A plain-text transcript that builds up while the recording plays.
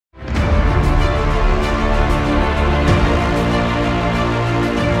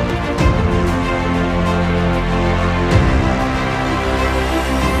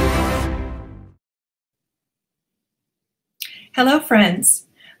Hello, friends.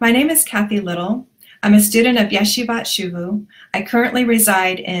 My name is Cathy Little. I'm a student of Yeshivat Shuvu. I currently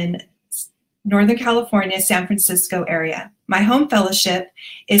reside in Northern California, San Francisco area. My home fellowship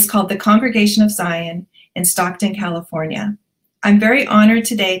is called the Congregation of Zion in Stockton, California. I'm very honored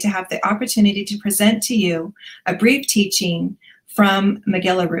today to have the opportunity to present to you a brief teaching from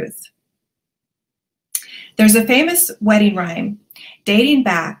Megillah Ruth. There's a famous wedding rhyme dating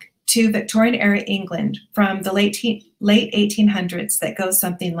back to Victorian-era England from the late 1800s that goes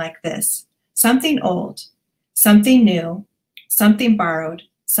something like this. Something old, something new, something borrowed,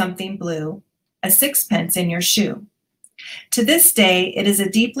 something blue, a sixpence in your shoe. To this day, it is a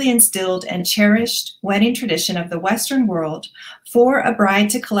deeply instilled and cherished wedding tradition of the Western world for a bride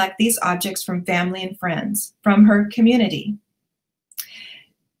to collect these objects from family and friends, from her community,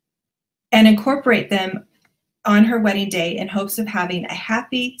 and incorporate them on her wedding day in hopes of having a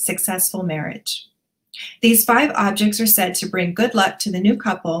happy, successful marriage. These 5 objects are said to bring good luck to the new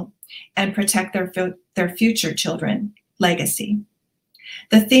couple and protect their future children, legacy.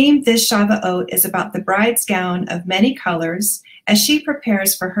 The theme this Shavuot is about the bride's gown of many colors as she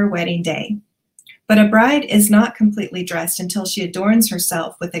prepares for her wedding day. But a bride is not completely dressed until she adorns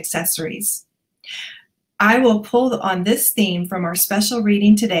herself with accessories. I will pull on this theme from our special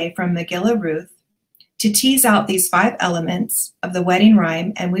reading today from Megillah Ruth to tease out these 5 elements of the wedding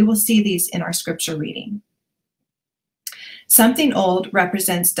rhyme, and we will see these in our scripture reading. Something old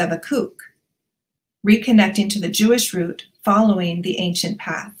represents davakuk, reconnecting to the Jewish root following the ancient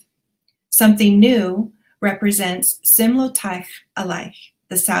path. Something new represents simlotach alaich,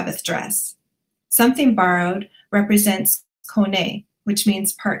 the Sabbath dress. Something borrowed represents koneh, which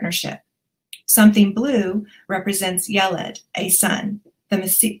means partnership. Something blue represents Yeled, a son, the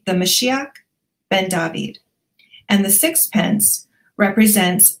Mashiach ben David. And the sixpence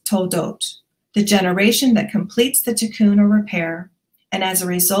represents Toldot, the generation that completes the tikkun or repair, and as a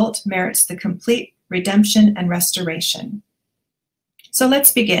result merits the complete redemption and restoration. So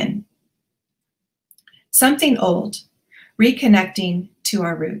let's begin. Something old, reconnecting to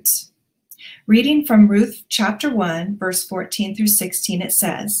our roots. Reading from Ruth chapter 1, verse 14 through 16, it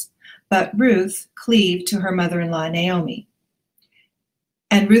says, "But Ruth cleaved to her mother-in-law Naomi.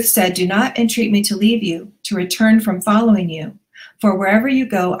 And Ruth said, 'Do not entreat me to leave you, to return from following you. For wherever you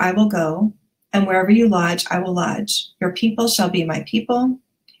go, I will go, and wherever you lodge, I will lodge. Your people shall be my people,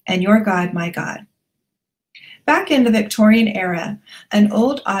 and your God my God.'" Back in the Victorian era, an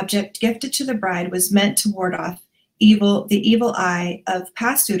old object gifted to the bride was meant to ward off the evil eye of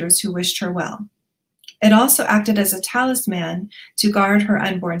past suitors who wished her well. It also acted as a talisman to guard her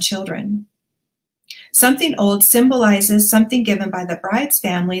unborn children. Something old symbolizes something given by the bride's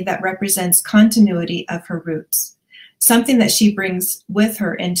family that represents continuity of her roots, something that she brings with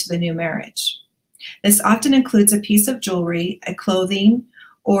her into the new marriage. This often includes a piece of jewelry, a clothing,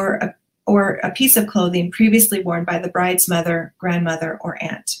 or a piece of clothing previously worn by the bride's mother, grandmother, or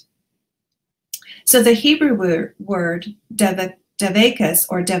aunt. So the Hebrew word devakus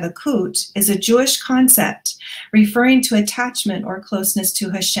or devakut is a Jewish concept referring to attachment or closeness to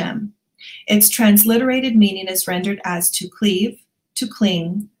Hashem. Its transliterated meaning is rendered as to cleave, to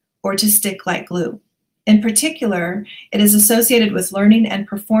cling, or to stick like glue. In particular, it is associated with learning and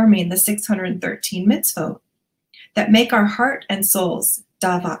performing the 613 mitzvot that make our heart and souls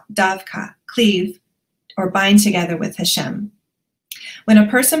davka, cleave, or bind together with Hashem. When a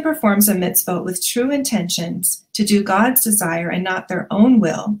person performs a mitzvot with true intentions to do God's desire and not their own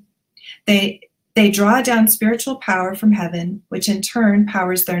will, they draw down spiritual power from heaven, which in turn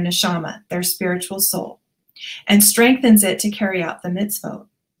powers their neshama, their spiritual soul, and strengthens it to carry out the mitzvot.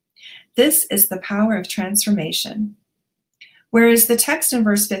 This is the power of transformation. Whereas the text in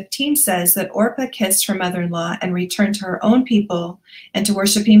verse 15 says that Orpah kissed her mother-in-law and returned to her own people and to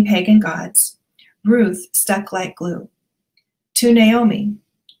worshiping pagan gods, Ruth stuck like glue. To Naomi,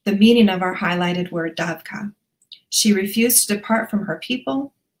 the meaning of our highlighted word davka, she refused to depart from her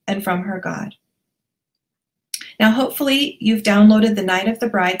people and from her God. Now, hopefully you've downloaded the Night of the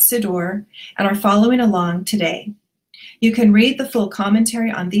Bride Siddur and are following along today. You can read the full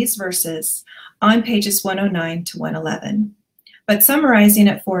commentary on these verses on pages 109 to 111. But summarizing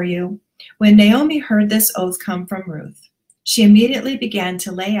it for you, when Naomi heard this oath come from Ruth, she immediately began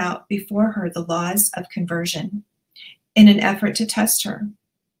to lay out before her the laws of conversion in an effort to test her.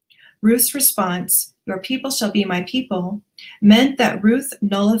 Ruth's response, "Your people shall be my people," meant that Ruth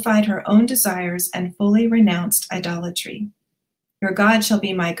nullified her own desires and fully renounced idolatry. "Your God shall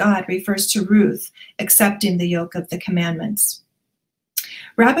be my God" refers to Ruth accepting the yoke of the commandments.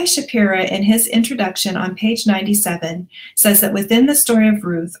 Rabbi Shapira, in his introduction on page 97, says that within the story of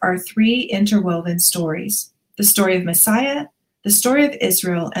Ruth are 3 interwoven stories: the story of Messiah, the story of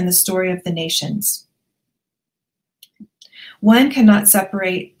Israel and the story of the nations. One cannot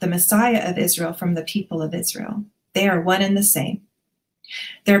separate the Messiah of Israel from the people of Israel. They are one and the same.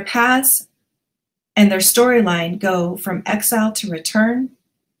 Their paths and their storyline go from exile to return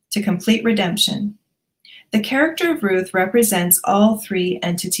to complete redemption. The character of Ruth represents all three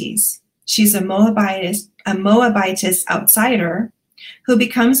entities. She's a Moabitess outsider who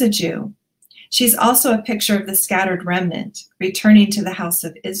becomes a Jew. She's also a picture of the scattered remnant returning to the house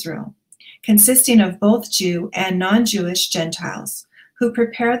of Israel, consisting of both Jew and non-Jewish Gentiles who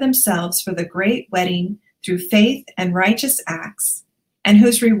prepare themselves for the great wedding through faith and righteous acts, and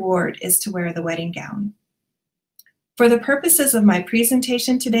whose reward is to wear the wedding gown. For the purposes of my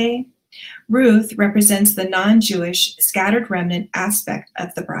presentation today, Ruth represents the non-Jewish scattered remnant aspect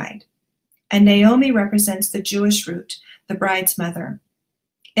of the bride, and Naomi represents the Jewish root, the bride's mother.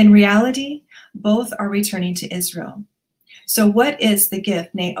 In reality, both are returning to Israel. So what is the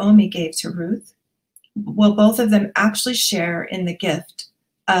gift Naomi gave to Ruth? Well, both of them actually share in the gift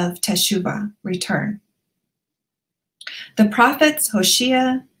of teshuvah, return. The prophets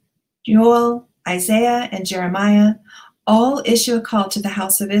Hosea, Joel, Isaiah, and Jeremiah all issue a call to the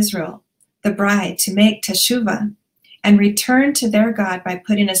house of Israel, the bride, to make teshuvah and return to their God by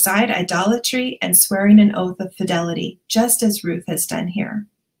putting aside idolatry and swearing an oath of fidelity, just as Ruth has done here.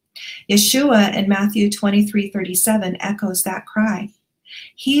 Yeshua in Matthew 23:37 echoes that cry.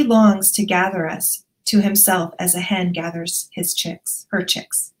 He longs to gather us to himself as a hen gathers her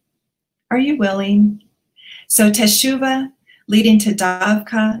chicks. Are you willing? So teshuvah, leading to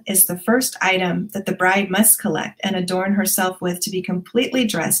davka, is the first item that the bride must collect and adorn herself with to be completely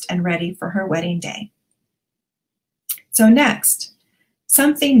dressed and ready for her wedding day. So next,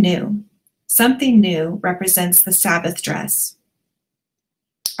 something new. Something new represents the Sabbath dress.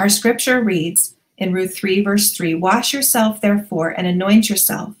 Our scripture reads in Ruth 3, verse 3, "Wash yourself, therefore, and anoint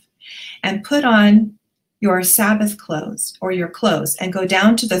yourself, and put on your Sabbath clothes, or your clothes, and go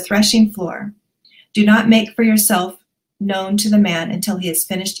down to the threshing floor. Do not make for yourself known to the man until he has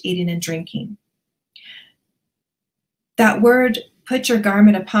finished eating and drinking." That word, "put your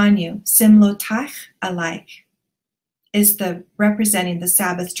garment upon you," simlotach alaik, is representing the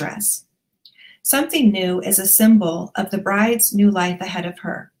Sabbath dress. Something new is a symbol of the bride's new life ahead of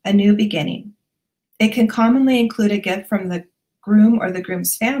her, a new beginning. It can commonly include a gift from the groom or the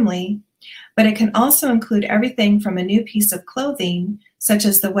groom's family, but it can also include everything from a new piece of clothing, such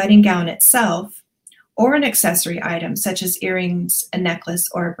as the wedding gown itself, or an accessory item, such as earrings, a necklace,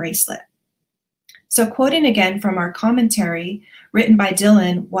 or a bracelet. So quoting again from our commentary written by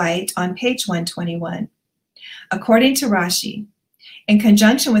Dylan White on page 121, according to Rashi, in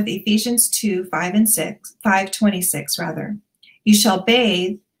conjunction with Ephesians 2, 5:26, you shall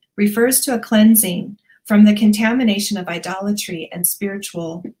bathe refers to a cleansing from the contamination of idolatry and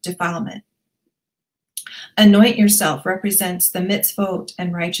spiritual defilement. Anoint yourself represents the mitzvot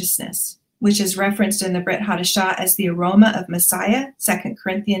and righteousness, which is referenced in the Brit Hadashah as the aroma of Messiah, 2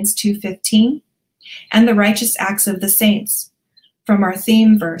 Corinthians 2:15, and the righteous acts of the saints, from our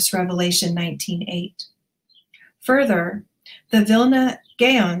theme verse, Revelation 19:8. Further, the Vilna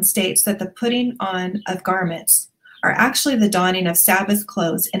Gaon states that the putting on of garments are actually the donning of Sabbath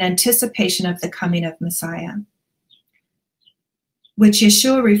clothes in anticipation of the coming of Messiah, which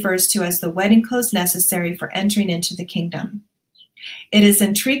Yeshua refers to as the wedding clothes necessary for entering into the kingdom. It is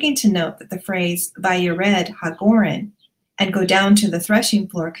intriguing to note that the phrase vayired hagoren, and go down to the threshing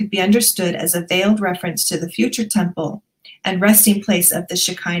floor, could be understood as a veiled reference to the future temple and resting place of the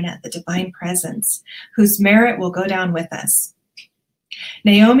Shekinah, the divine presence, whose merit will go down with us.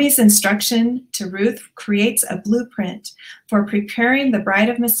 Naomi's instruction to Ruth creates a blueprint for preparing the bride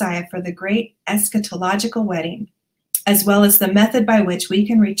of Messiah for the great eschatological wedding, as well as the method by which we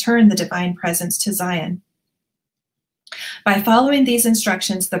can return the divine presence to Zion. By following these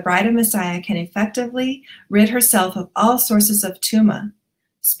instructions, the bride of Messiah can effectively rid herself of all sources of tuma,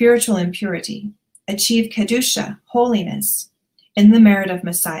 spiritual impurity, achieve kedusha, holiness, in the merit of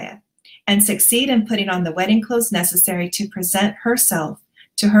Messiah, and succeed in putting on the wedding clothes necessary to present herself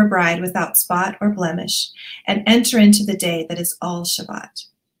to her bride without spot or blemish, and enter into the day that is all Shabbat.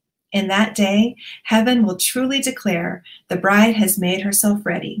 In that day, heaven will truly declare the bride has made herself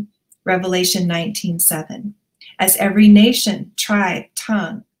ready, Revelation 19:7, as every nation, tribe,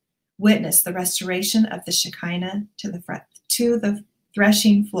 tongue witness the restoration of the Shekinah to the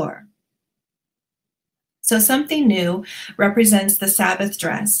threshing floor. So something new represents the Sabbath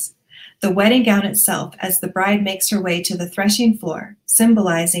dress, the wedding gown itself, as the bride makes her way to the threshing floor,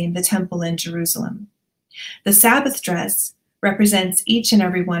 symbolizing the temple in Jerusalem. The Sabbath dress represents each and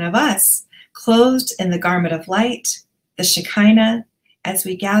every one of us, clothed in the garment of light, the Shekinah, as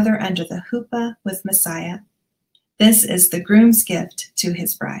we gather under the huppah with Messiah. This is the groom's gift to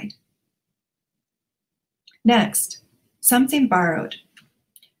his bride. Next, something borrowed,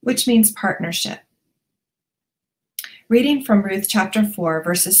 which means partnership. Reading from Ruth chapter 4,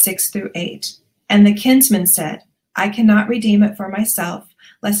 verses 6 through 8. And the kinsman said, I cannot redeem it for myself,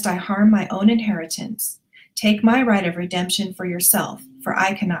 lest I harm my own inheritance. Take my right of redemption for yourself, for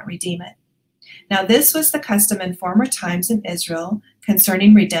I cannot redeem it. Now this was the custom in former times in Israel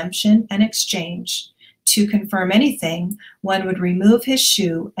concerning redemption and exchange. To confirm anything, one would remove his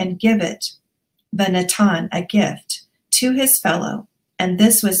shoe and give it, the natan, a gift, to his fellow, and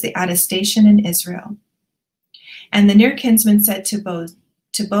this was the attestation in Israel. And the near kinsman said to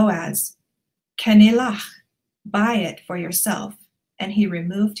Boaz, Kanilach, buy it for yourself, and he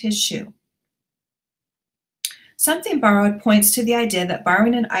removed his shoe. Something borrowed points to the idea that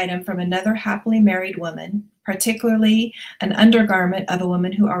borrowing an item from another happily married woman, particularly an undergarment of a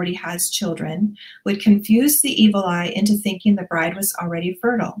woman who already has children, would confuse the evil eye into thinking the bride was already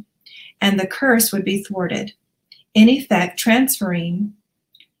fertile, and the curse would be thwarted, in effect transferring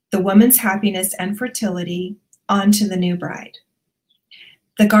the woman's happiness and fertility onto the new bride.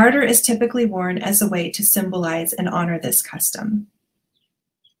 The garter is typically worn as a way to symbolize and honor this custom.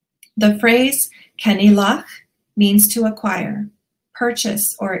 The phrase kanilach means to acquire,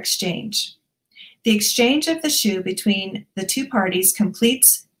 purchase, or exchange. The exchange of the shoe between the two parties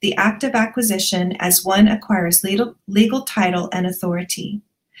completes the act of acquisition as one acquires legal title and authority.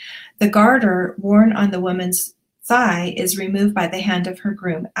 The garter worn on the woman's thigh is removed by the hand of her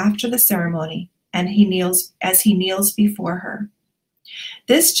groom after the ceremony, and he kneels before her.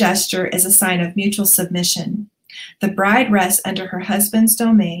 This gesture is a sign of mutual submission. The bride rests under her husband's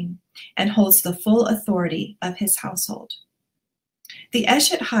domain and holds the full authority of his household. The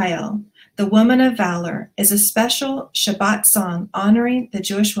Eshet Hayel, the woman of valor, is a special Shabbat song honoring the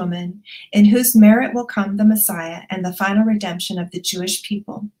Jewish woman in whose merit will come the Messiah and the final redemption of the Jewish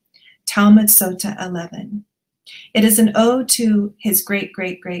people. Talmud Sota 11. It is an ode to his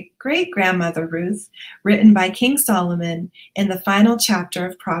great-great-great-great-grandmother Ruth, written by King Solomon in the final chapter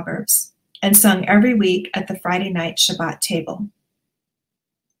of Proverbs, and sung every week at the Friday night Shabbat table.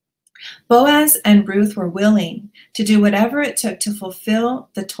 Boaz and Ruth were willing to do whatever it took to fulfill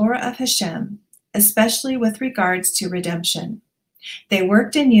the Torah of Hashem, especially with regards to redemption. They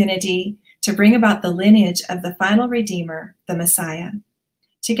worked in unity to bring about the lineage of the final Redeemer, the Messiah.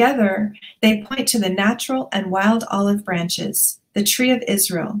 Together, they point to the natural and wild olive branches, the tree of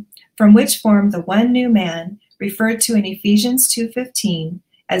Israel, from which formed the one new man referred to in Ephesians 2:15,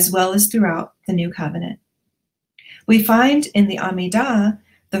 as well as throughout the New Covenant. We find in the Amidah,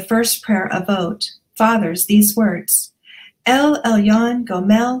 the first prayer avot, fathers, these words, El Elyon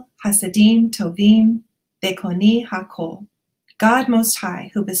Gomel Hasadim Tovim Bekoni Hakol, God Most High,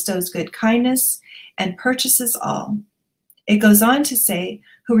 who bestows good kindness and purchases all. It goes on to say,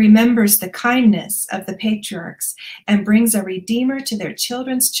 who remembers the kindness of the patriarchs and brings a redeemer to their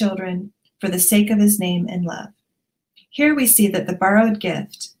children's children for the sake of his name and love. Here we see that the borrowed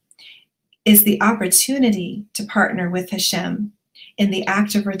gift is the opportunity to partner with Hashem in the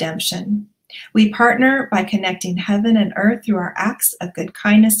act of redemption. We partner by connecting heaven and earth through our acts of good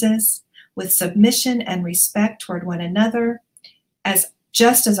kindnesses with submission and respect toward one another,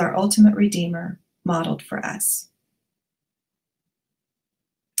 just as our ultimate Redeemer modeled for us.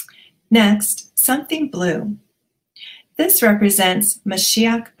 Next, something blue. This represents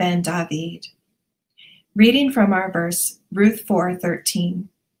Mashiach ben David. Reading from our verse, Ruth 4:13.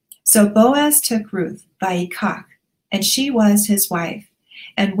 So Boaz took Ruth, Vayikach, and she was his wife.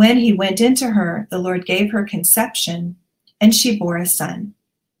 And when he went into her, the Lord gave her conception, and she bore a son.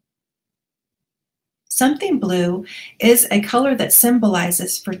 Something blue is a color that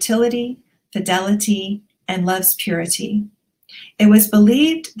symbolizes fertility, fidelity, and love's purity. It was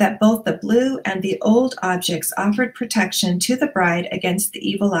believed that both the blue and the old objects offered protection to the bride against the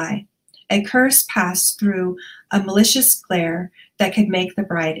evil eye, a curse passed through a malicious glare that could make the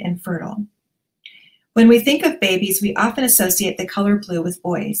bride infertile. When we think of babies, we often associate the color blue with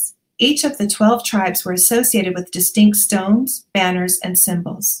boys. Each of the 12 tribes were associated with distinct stones, banners, and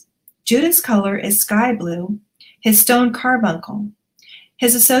symbols. Judah's color is sky blue, his stone carbuncle.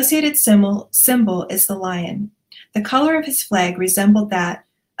 His associated symbol is the lion. The color of his flag resembled that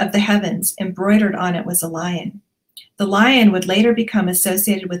of the heavens. Embroidered on it was a lion. The lion would later become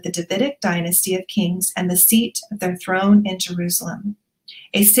associated with the Davidic dynasty of kings and the seat of their throne in Jerusalem,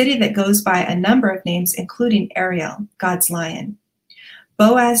 a city that goes by a number of names, including Ariel, God's lion.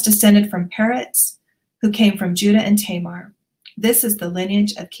 Boaz descended from Peretz, who came from Judah and Tamar. This is the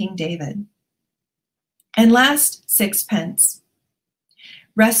lineage of King David. And last, sixpence.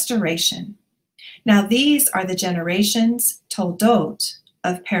 Restoration. Now these are the generations, toldot,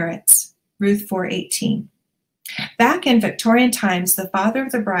 of parrots. Ruth 4:18. Back in Victorian times, the father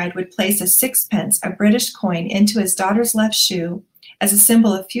of the bride would place a sixpence, a British coin, into his daughter's left shoe as a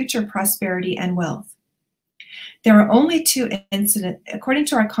symbol of future prosperity and wealth. There are only two incidents, according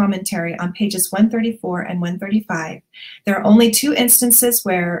to our commentary on pages 134 and 135, there are only two instances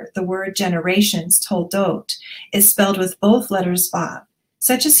where the word generations, toldot, is spelled with both letters vav,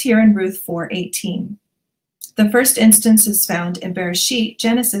 such as here in Ruth 4:18. The first instance is found in Bereshit,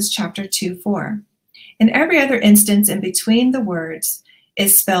 Genesis chapter 2:4. In every other instance in between the words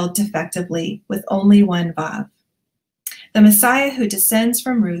is spelled defectively with only one vav. The Messiah who descends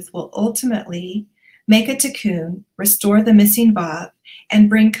from Ruth will ultimately make a tikkun, restore the missing vav, and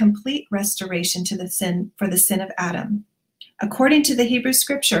bring complete restoration to the sin of Adam. According to the Hebrew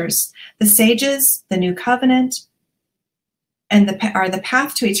scriptures, the sages, the new covenant, and the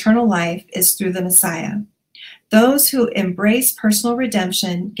path to eternal life is through the Messiah. Those who embrace personal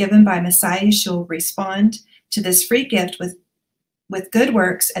redemption given by Messiah Yeshua respond to this free gift with good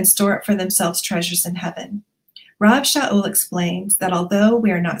works and store up for themselves treasures in heaven. Rav Shaul explains that although we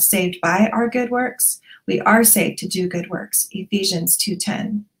are not saved by our good works, we are saved to do good works, Ephesians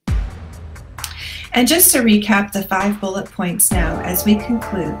 2:10. And just to recap the 5 bullet points now as we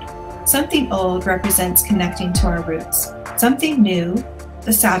conclude, something old represents connecting to our roots. Something new,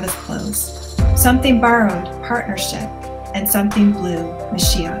 the Sabbath clothes. Something borrowed, partnership. And something blue,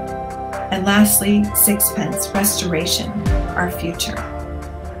 Mashiach. And lastly, sixpence, restoration, our future.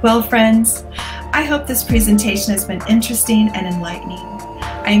 Well, friends, I hope this presentation has been interesting and enlightening.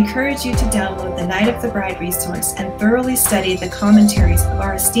 I encourage you to download the Night of the Bride resource and thoroughly study the commentaries of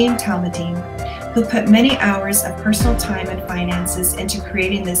our esteemed Talmudim, who put many hours of personal time and finances into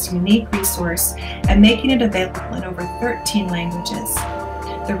creating this unique resource and making it available in over 13 languages.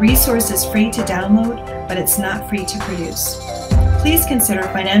 The resource is free to download, but it's not free to produce. Please consider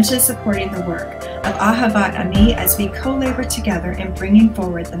financially supporting the work of Ahavat Ami as we co-labor together in bringing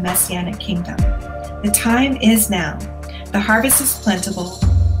forward the Messianic kingdom. The time is now. The harvest is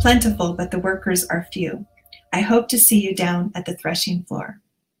plentiful, but the workers are few. I hope to see you down at the threshing floor.